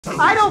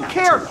I don't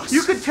care.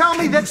 You could tell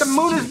me that the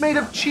moon is made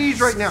of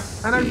cheese right now,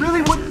 and I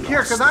really wouldn't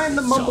care because I am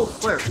the Mumbles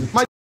player.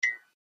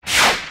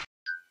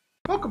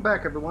 Welcome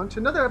back, everyone, to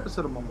another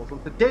episode of Mumbles. On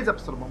today's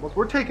episode of Mumbles,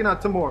 we're taking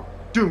out some more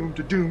doom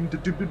to doom to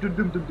doom to doom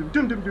doom doom doom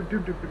doom doom doom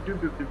doom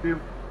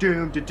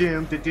doom to doom to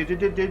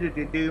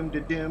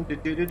doom to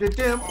doom to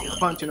doom.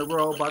 Punching a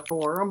robot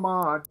for a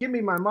mod. Give me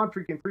my mod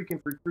freak.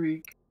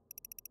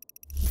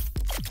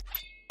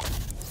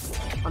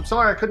 I'm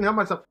sorry, I couldn't help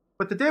myself.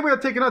 But today we are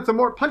taking out some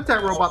more. Punch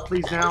that robot,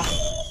 please, now.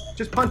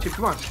 Just punch him,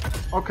 come on.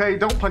 Okay,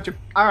 don't punch him.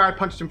 Alright, I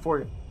punched him for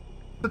you.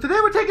 So today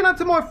we're taking out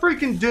some more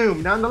freaking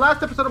Doom. Now, in the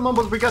last episode of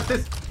Mumbles, we got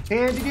this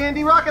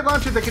handy-dandy rocket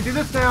launcher that can do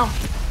this now.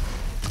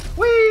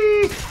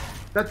 Whee!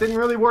 That didn't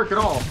really work at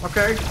all,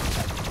 okay?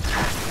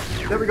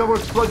 There we go, we'll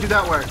explode you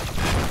that way.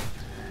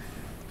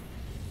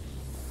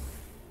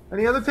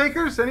 Any other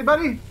takers?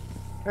 Anybody?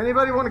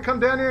 Anybody want to come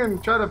down here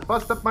and try to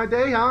bust up my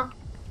day, huh?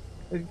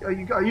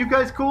 Are you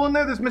guys cool in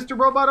there? There's Mr.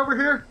 Robot over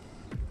here.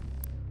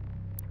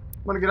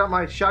 I'm gonna get out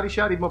my shoddy,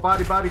 my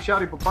body,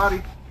 shoddy, my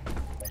body.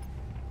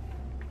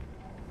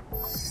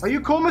 Are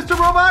you cool, Mr.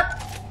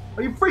 Robot?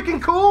 Are you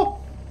freaking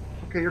cool?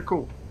 Okay, you're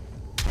cool.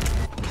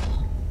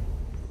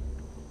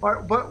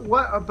 Alright, but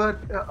what?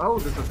 Oh,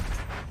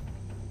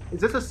 is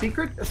this a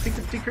secret? A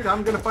secret?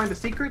 I'm gonna find a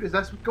secret? Is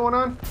that what's going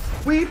on?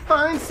 We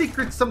find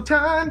secrets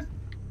sometimes.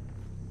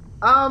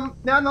 Now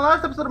in the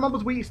last episode of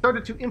Mumbles, we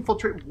started to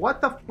infiltrate. What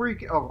the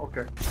freak? Oh,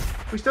 okay.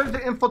 We started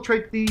to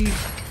infiltrate the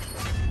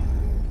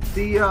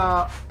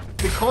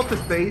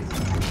cultist base.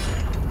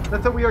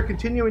 That's what we are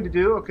continuing to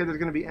do. Okay, there's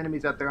gonna be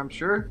enemies out there, I'm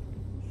sure.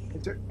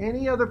 Is there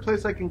any other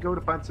place I can go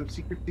to find some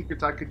secrets?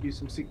 I could use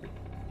some secrets.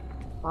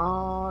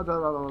 Not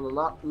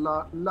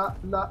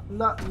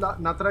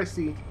that I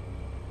see.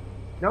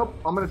 Nope.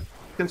 I'm gonna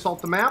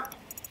consult the map.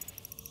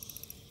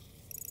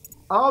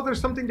 Oh, there's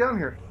something down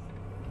here.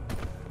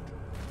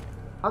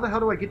 How the hell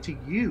do I get to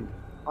you?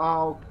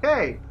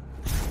 Okay.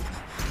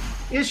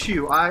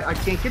 Issue. I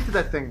can't get to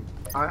that thing.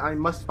 I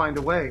must find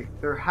a way.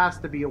 There has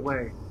to be a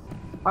way.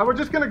 We're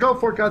just gonna go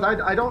for it, guys.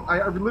 I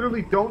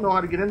literally don't know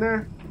how to get in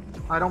there.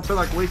 I don't feel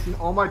like wasting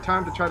all my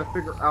time to try to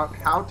figure out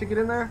how to get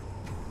in there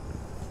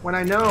when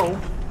I know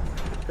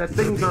that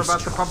things are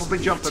about to probably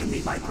jump at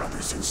me.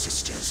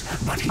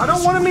 I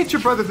don't want to meet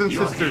your brothers and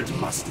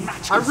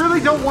sisters. I really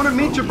don't want to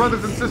meet your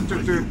brothers and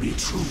sisters, dude.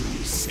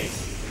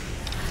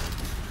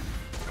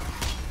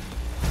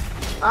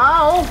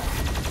 Ow!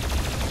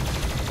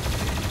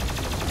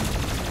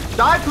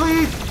 Die,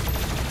 please!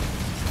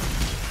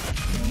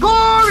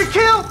 Glory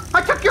kill!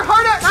 I took your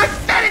heart out and I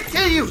fed it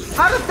to you!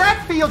 How does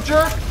that feel,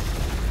 jerk?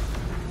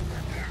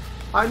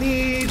 I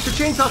need to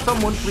chainsaw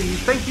someone, please.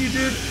 Thank you,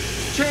 dude.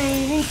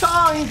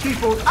 Chainsawing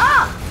people.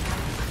 Ah!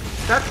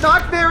 That's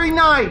not very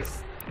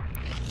nice.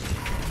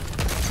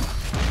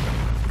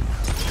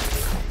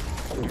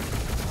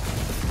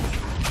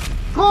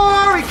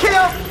 Glory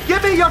kill!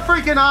 Give me your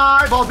freaking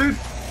eyeball, dude.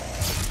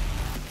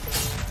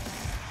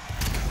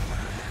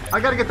 I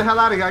gotta get the hell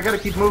out of here. I gotta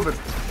keep moving.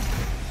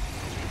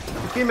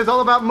 This game is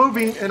all about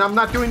moving, and I'm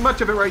not doing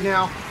much of it right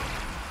now.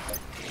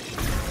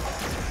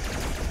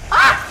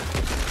 Ah!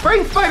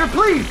 Brain spider,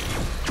 please!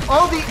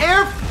 Oh, the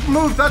air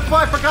moves. That's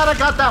why I forgot I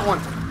got that one.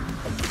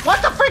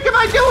 What the freak am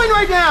I doing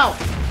right now?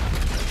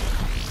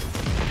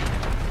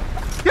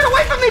 Get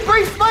away from me,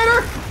 brain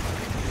spider!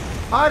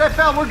 Alright, I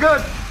fell. We're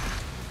good.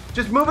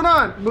 Just moving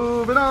on.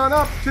 Moving on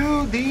up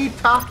to the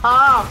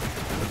top.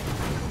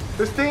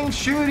 This thing's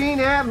shooting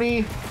at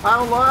me. I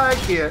don't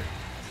like it.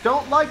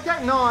 Don't like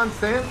that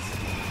nonsense.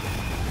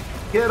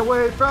 Get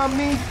away from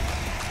me.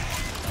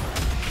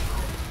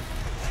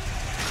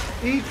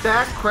 Eat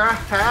that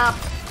crap.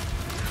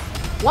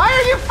 Why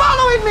are you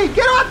following me?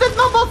 Get off this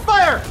Mumbles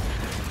fire!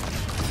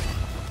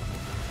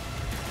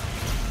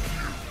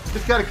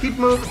 Just gotta keep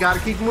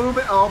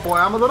moving. Oh boy,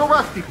 I'm a little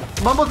rusty.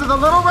 Mumbles is a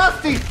little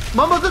rusty.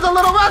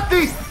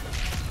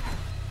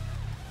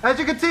 As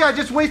you can see, I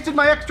just wasted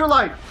my extra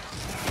life.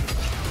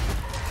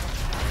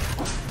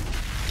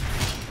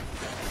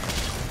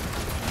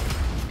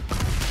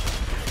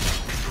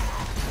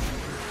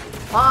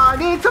 I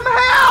need some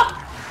help!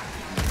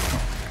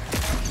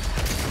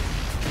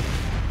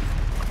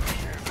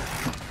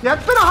 Yeah,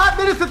 it's been a hot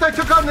minute since I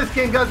took on this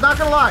game, guys, not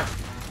gonna lie.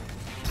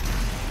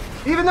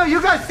 Even though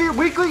you guys see it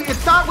weekly,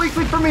 it's not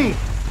weekly for me.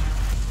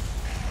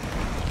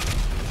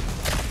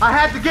 I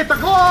had to get the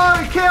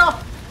glory kill.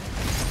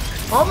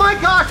 Oh my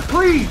gosh,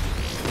 please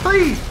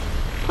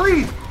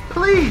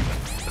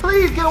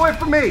get away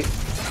from me.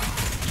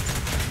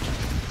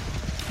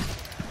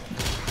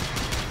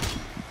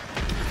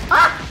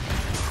 Ah!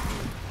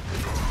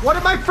 What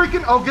am I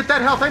freaking? Oh, get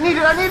that health. I need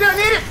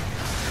it.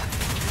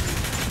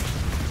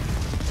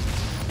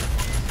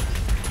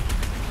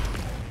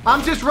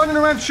 I'm just running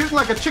around shooting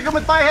like a chicken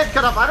with my head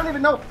cut off. I don't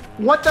even know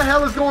what the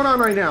hell is going on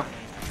right now.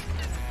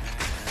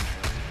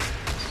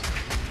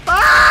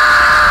 Ah!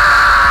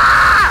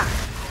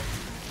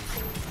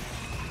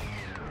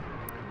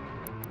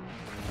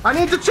 I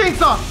need the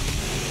chainsaw.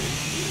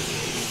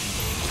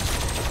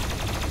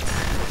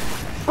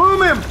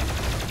 Boom him.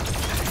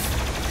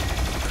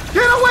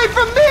 Get away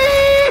from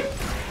me!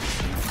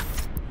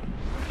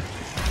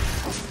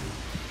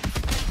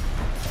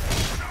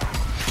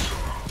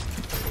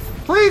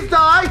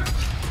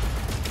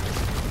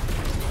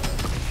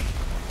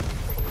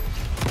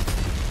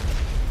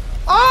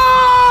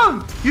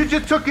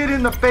 just took it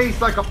in the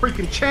face like a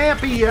freaking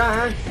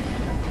champion.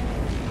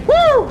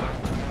 Woo!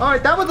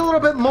 Alright, that was a little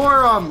bit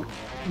more,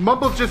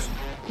 Mumbles just,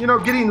 you know,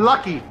 getting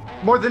lucky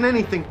more than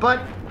anything.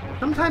 But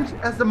sometimes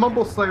as the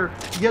Mumble Slayer,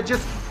 you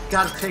just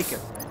gotta take it.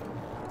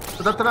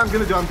 So that's what I'm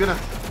gonna do. I'm gonna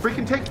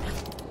freaking take...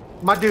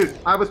 My dude,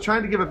 I was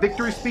trying to give a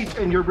victory speech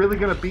and you're really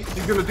gonna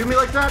you're gonna do me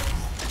like that?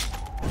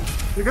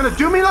 You're gonna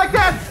do me like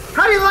that?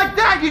 How do you like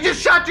that? You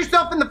just shot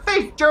yourself in the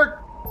face, jerk!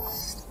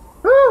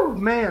 Whew,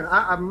 man,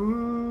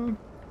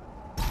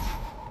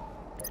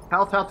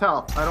 Health.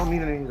 I don't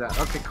need any of that.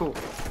 Okay, cool.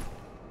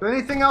 So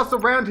anything else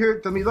around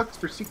here? Let me look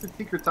for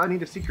secrets. I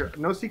need a secret.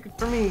 No secret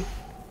for me.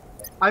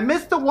 I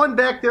missed the one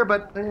back there,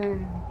 but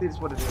it is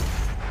what it is.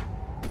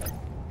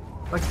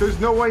 Like, there's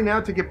no way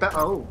now to get back.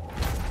 Oh,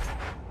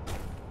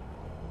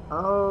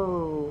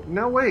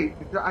 no, wait.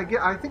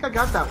 I think I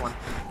got that one.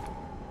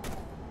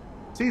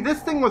 See,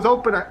 this thing was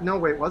open. No,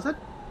 wait, was it?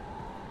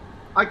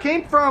 I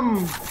came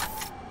from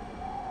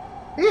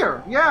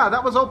here. Yeah,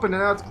 that was open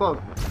and now it's closed.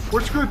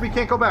 We're screwed. We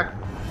can't go back.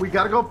 We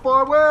gotta go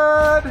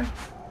forward.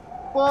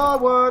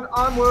 Forward,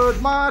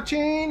 onward,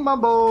 marching,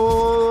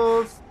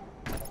 Mumbles.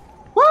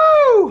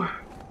 Woo!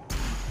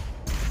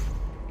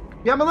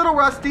 Yeah, I'm a little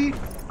rusty.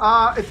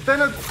 It's been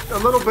a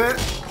little bit.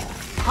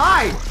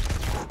 Hi!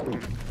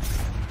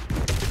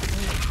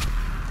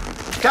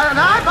 Got an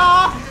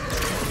eyeball!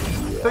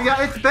 So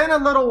yeah, it's been a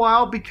little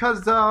while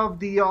because of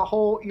the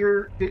whole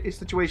ear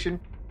situation.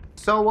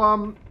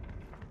 So,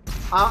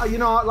 you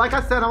know, like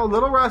I said, I'm a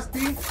little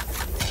rusty.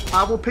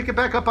 I will pick it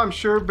back up, I'm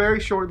sure, very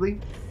shortly.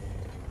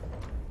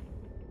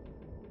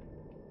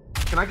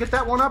 Can I get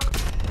that one up?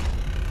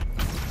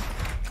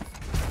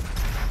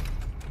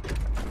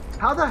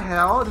 How the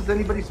hell is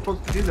anybody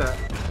supposed to do that?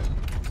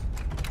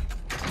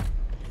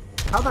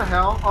 How the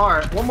hell?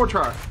 Alright, one more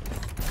try.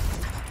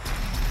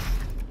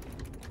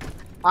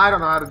 I don't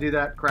know how to do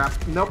that crap.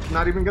 Nope,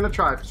 not even gonna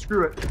try.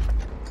 Screw it.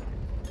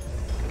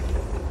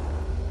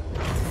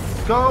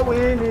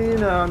 Going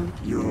in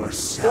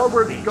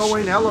forward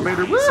going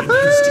elevator.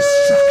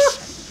 Woohoo!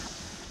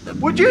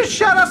 Would you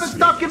shut up and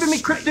stop giving me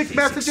cryptic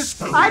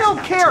messages? I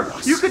don't care.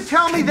 You could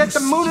tell me that the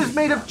moon is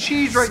made of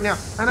cheese right now,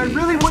 and I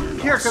really wouldn't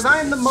care because I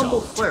am the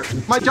Mumble Slayer.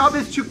 My job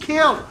is to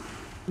kill,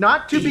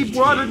 not to be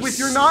bothered with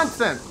your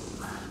nonsense.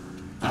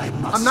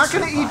 I'm not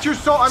going to eat your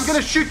soul. I'm going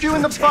to shoot you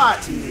in the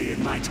butt.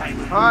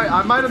 Alright,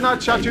 I might have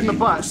not shot you in the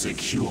butt.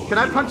 Can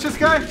I punch this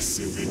guy?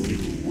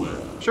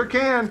 Sure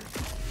can.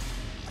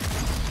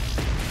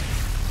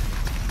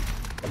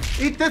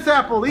 Eat this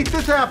apple. Eat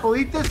this apple.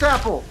 Eat this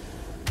apple.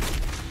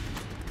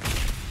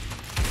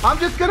 I'm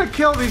just going to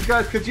kill these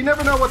guys because you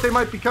never know what they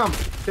might become.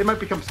 They might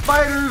become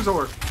spiders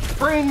or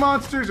brain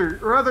monsters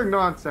or other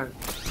nonsense.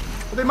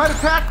 Or they might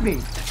attack me.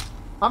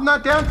 I'm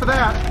not down for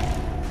that.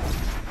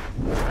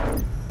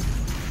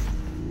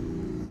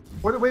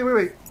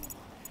 Wait.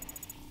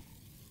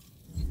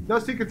 No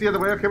secrets the other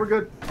way. Okay, we're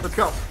good. Let's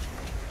go.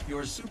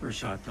 Your super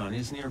shotgun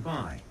is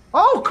nearby.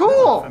 Oh,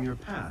 cool! From your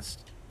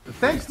past.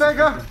 Thanks,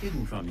 Vega.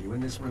 Hidden from you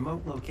in this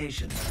remote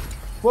location.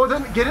 Well,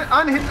 then get it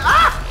unhidden.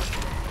 Ah!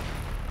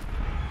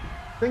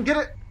 Then get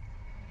it.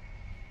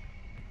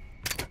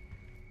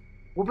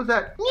 What was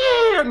that?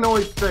 Yeah,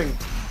 noise thing.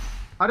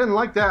 I didn't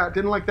like that.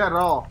 Didn't like that at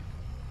all.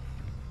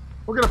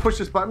 We're gonna push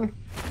this button.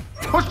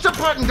 Push the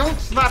button. Don't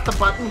slap the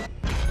button.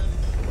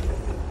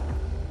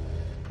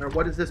 Or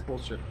what is this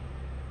bullshit?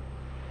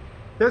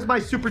 There's my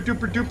super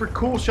duper duper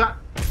cool shot.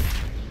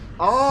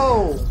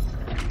 Oh,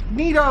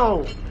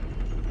 neato.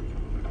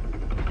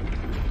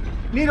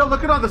 Neato,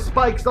 look at all the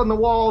spikes on the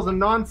walls and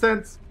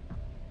nonsense.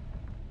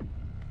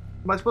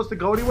 Am I supposed to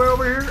go anywhere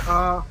over here?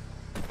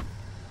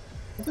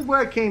 This is where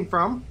I came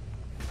from.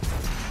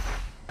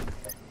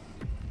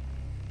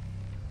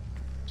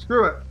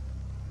 Screw it.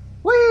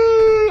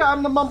 Whee!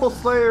 I'm the Mumble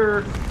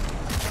Slayer.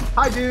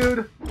 Hi,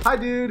 dude. Hi,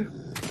 dude.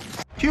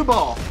 Cue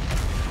ball.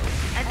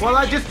 Well,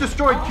 I just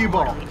destroyed cue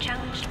ball. Mortally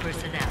challenged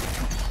personnel.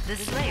 The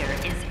Slayer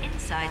is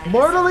inside the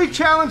mortally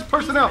challenged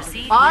personnel.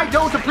 I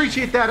don't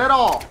appreciate that at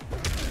all.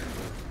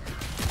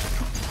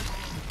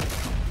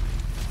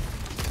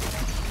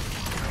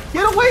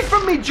 Get away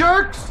from me,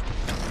 jerks!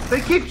 They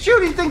keep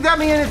shooting things at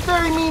me and it's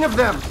very mean of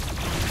them.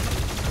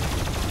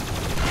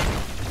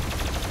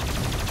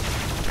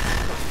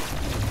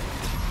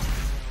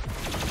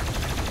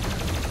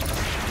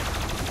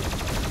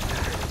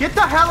 Get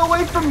the hell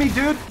away from me,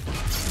 dude!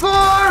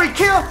 Glory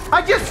kill!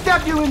 I just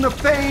stabbed you in the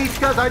face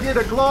because I did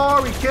a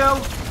glory kill.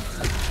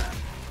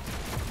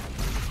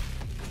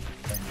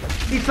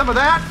 Need some of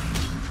that?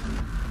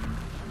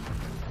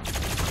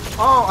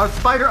 Oh, a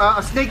spider,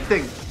 a snake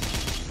thing.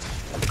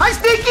 Hi,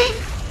 Snaky!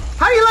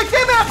 How do you like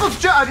them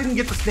apples, I didn't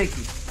get the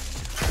Snaky.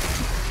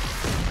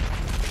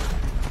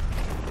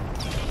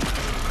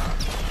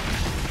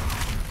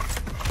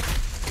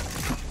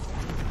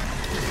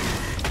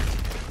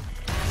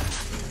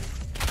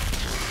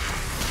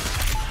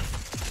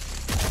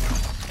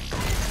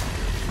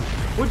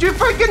 Would you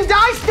freaking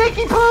die,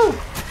 Snaky Poo?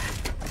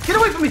 Get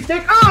away from me,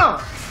 Snake!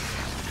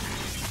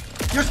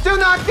 You're still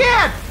not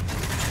dead!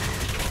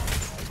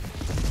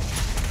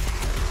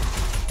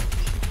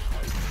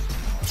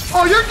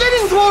 Oh, you're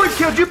getting glory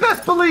killed. You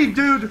best believe,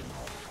 dude.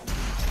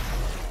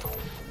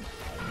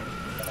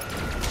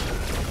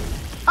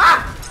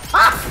 Ah!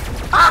 Ah!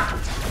 Ah!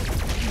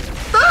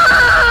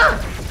 Ah!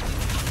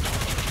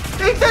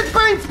 Eat this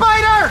brain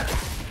spider!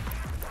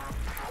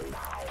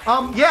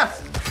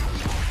 Yes.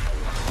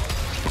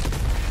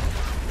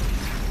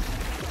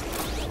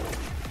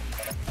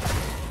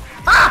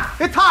 Ah!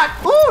 It's hot!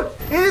 Ooh!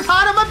 It is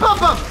hot on my bum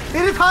bum!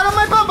 It is hot on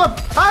my bum bum!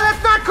 Ah,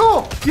 that's not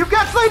cool! You've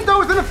got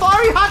flamethrowers in a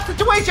fiery hot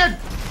situation!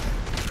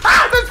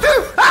 Ah! There's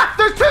two! Ah!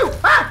 There's two!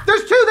 Ah!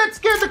 There's two! That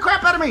scared the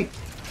crap out of me!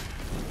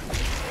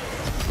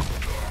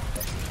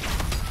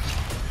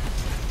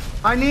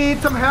 I need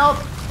some help!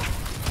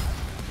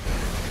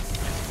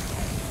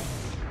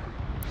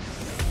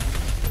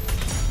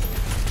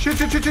 Shoot,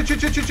 shoot, shoot, shoot,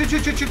 shoot, shoot, shoot,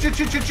 shoot, shoot, shoot, shoot,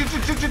 shoot, shoot,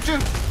 shoot, shoot, shoot,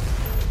 shoot.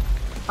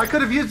 I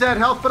could have used that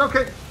health, but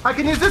okay. I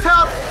can use this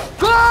health.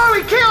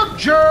 Glory kill,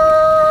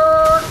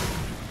 jerk!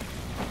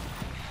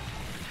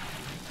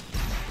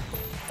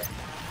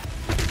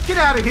 Get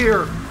out of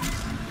here.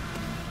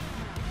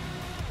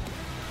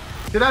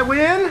 Did I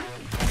win?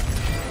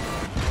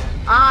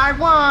 I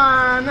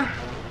won.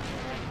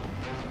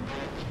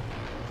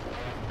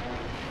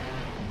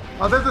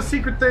 Oh, there's a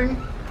secret thing.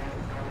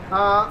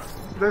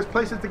 There's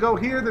places to go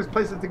here, there's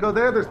places to go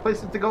there, there's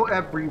places to go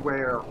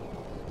everywhere.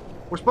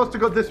 We're supposed to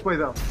go this way,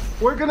 though.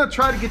 We're going to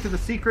try to get to the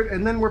secret,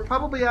 and then we're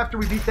probably, after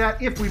we beat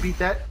that, if we beat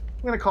that,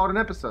 I'm going to call it an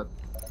episode.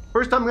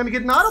 First, I'm going to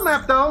get an auto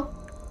map, though.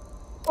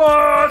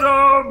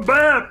 Auto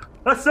map!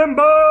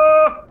 Assemble!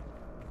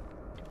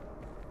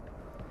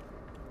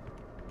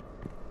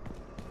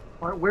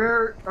 All right,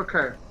 where?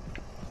 Okay.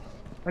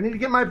 I need to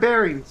get my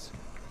bearings.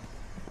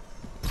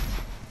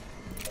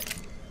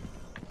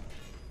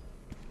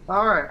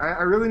 All right,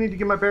 I really need to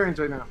get my bearings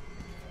right now.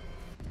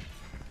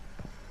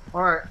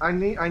 All right, I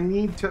need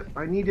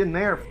in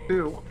there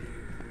too.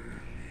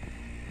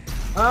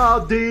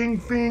 Oh, ding,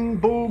 thing,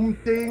 boom,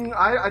 ding.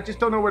 I just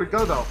don't know where to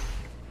go though.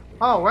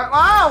 Oh,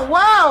 wow,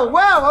 wow,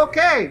 wow,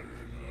 okay.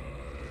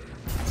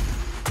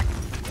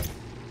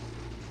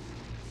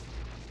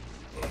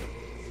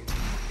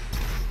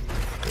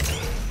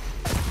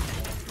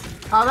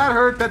 Oh, that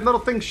hurt. That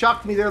little thing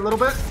shocked me there a little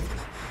bit.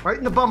 Right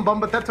in the bum bum,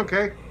 but that's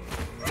okay.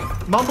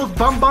 Mumbles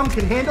bum bum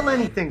can handle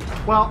anything.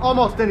 Well,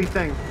 almost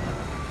anything.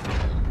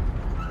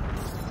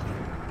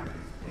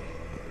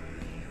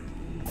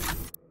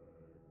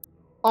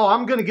 Oh,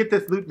 I'm gonna get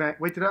this loot magnet.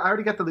 Wait, I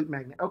already got the loot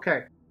magnet.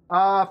 Okay.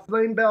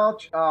 Flame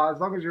belch. As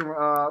long as you're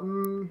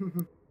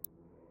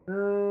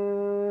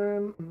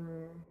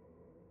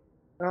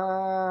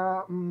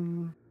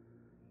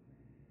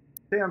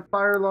stay on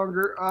fire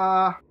longer.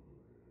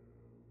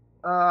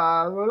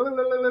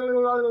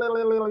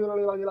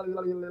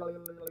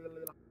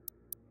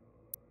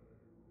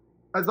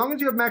 As long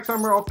as you have max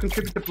armor, I'll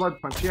contribute to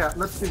blood punch. Yeah,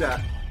 let's do that.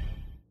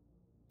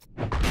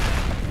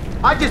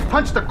 I just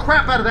punched the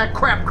crap out of that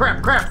crap.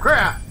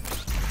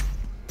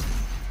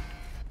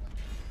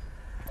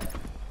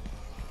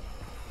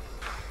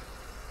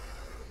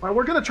 Alright,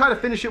 we're gonna try to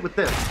finish it with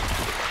this.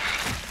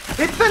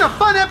 It's been a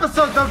fun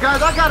episode though,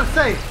 guys, I gotta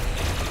say.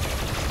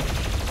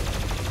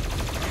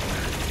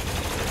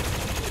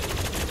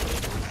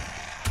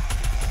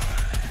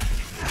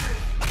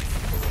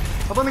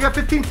 I've only got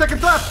 15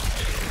 seconds left.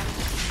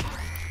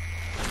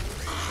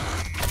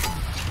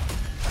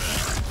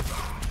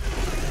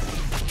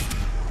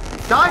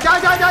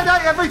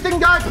 Die, everything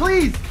die,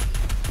 please!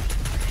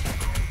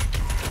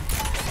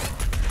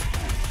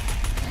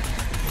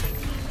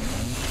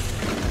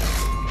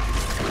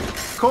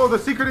 Cole, the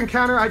secret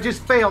encounter, I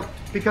just failed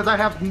because I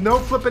have no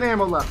flippin'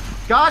 ammo left.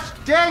 Gosh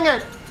dang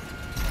it!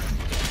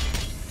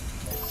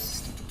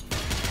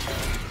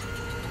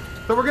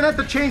 So we're gonna have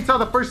to chainsaw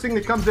the first thing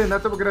that comes in,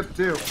 that's what we're gonna have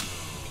to do.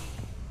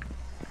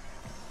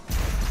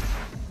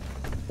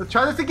 Let's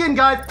try this again,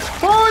 guys.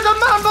 For the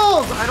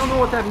Mumbles! I don't know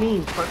what that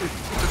means, but it's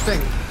a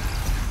thing.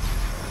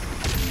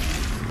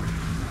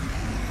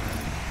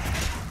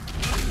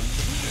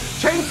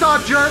 Chainsaw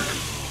jerk!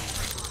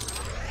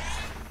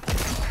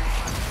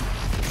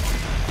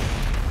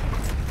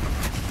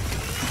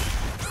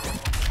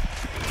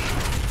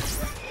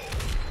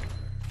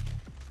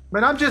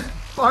 Man, I'm just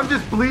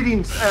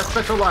bleeding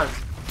special lives.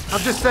 I'm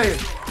just saying.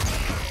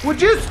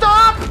 Would you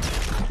stop?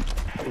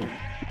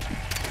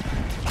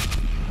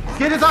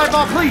 Get his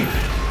eyeball, please.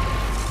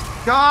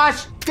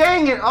 Gosh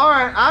dang it. All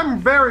right, I'm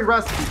very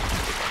rusty.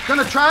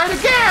 Gonna try it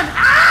again.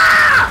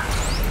 Ah!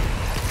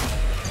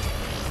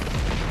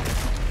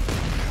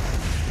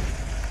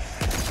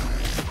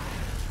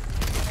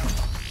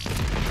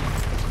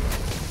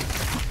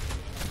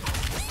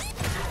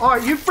 All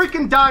right, you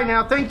freaking die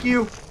now. Thank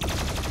you.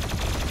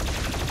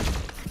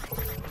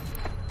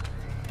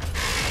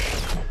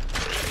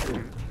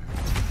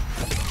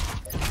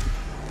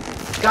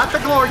 Got the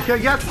glory kill,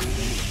 yes.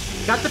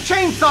 Got the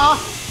chainsaw.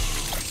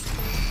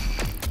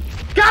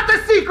 Got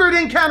the secret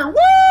encounter.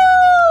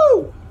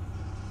 Woo!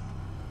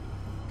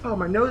 Oh,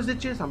 my nose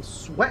itches. I'm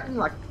sweating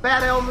like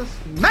Fat Elvis.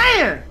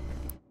 Man!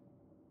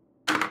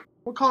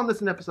 We're calling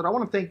this an episode. I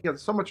want to thank you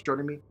guys so much for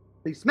joining me.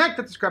 Please smack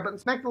that subscribe button,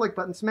 smack the like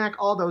button, smack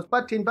all those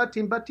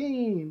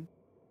button.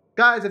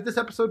 Guys, if this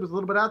episode was a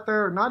little bit out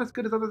there or not as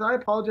good as others, I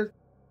apologize.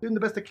 Doing the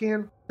best I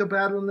can. Still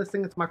battling this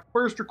thing. It's my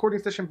first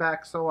recording session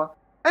back. So,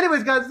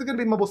 anyways, guys, this is going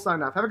to be Mumble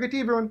sign off. Have a great day,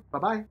 everyone.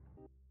 Bye-bye.